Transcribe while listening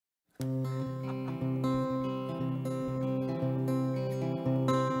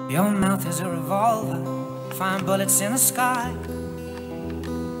Your mouth is a revolver, find bullets in the sky.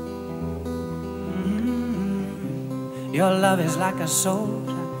 Your love is like a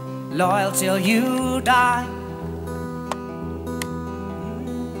soldier, loyal till you die.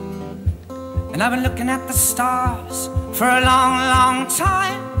 And I've been looking at the stars for a long, long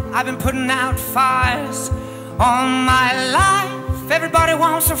time. I've been putting out fires all my life. Everybody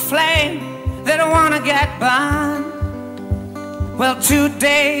wants a flame, they don't want to get burned. Well,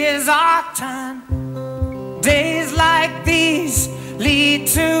 today is our turn. Days like these lead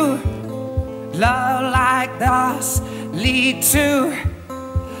to love like us, lead to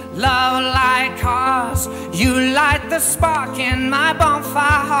love like ours. You light the spark in my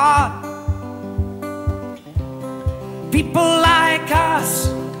bonfire heart. People like us,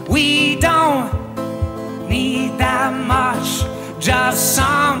 we don't need that much. Just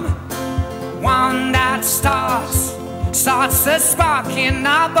someone that starts the spark in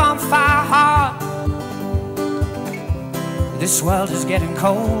our bonfire heart. This world is getting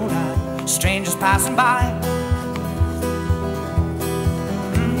colder, strangers passing by.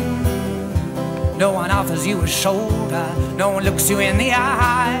 No one offers you a shoulder, no one looks you in the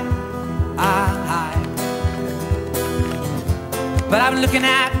eye. But I've been looking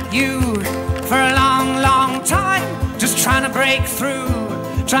at you for a long, long time, just trying to break through,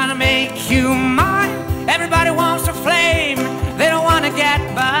 trying to make you mine. Everybody wants a flame, they don't want to get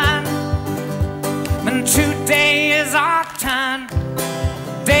burned. And today is our turn.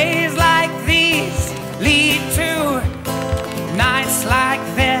 Days like these lead to nights like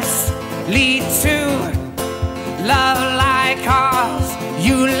this, lead to love like ours.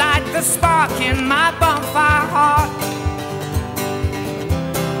 You light the spark in my bonfire heart.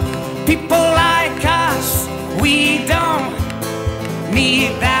 People like us, we don't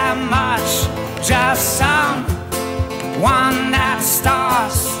need that much. Just someone that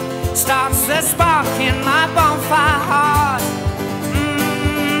starts the spark in my bonfire heart.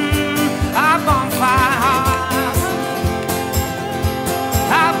 Our bonfire heart,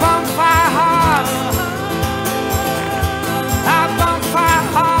 our bonfire heart, our bonfire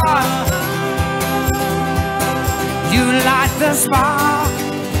heart. You light the spark.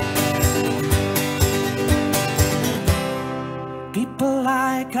 People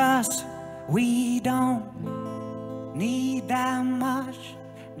like us, we don't need that much.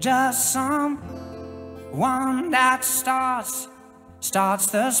 Just someone that starts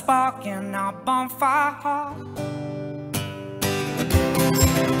the spark in our bonfire heart.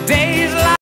 Days like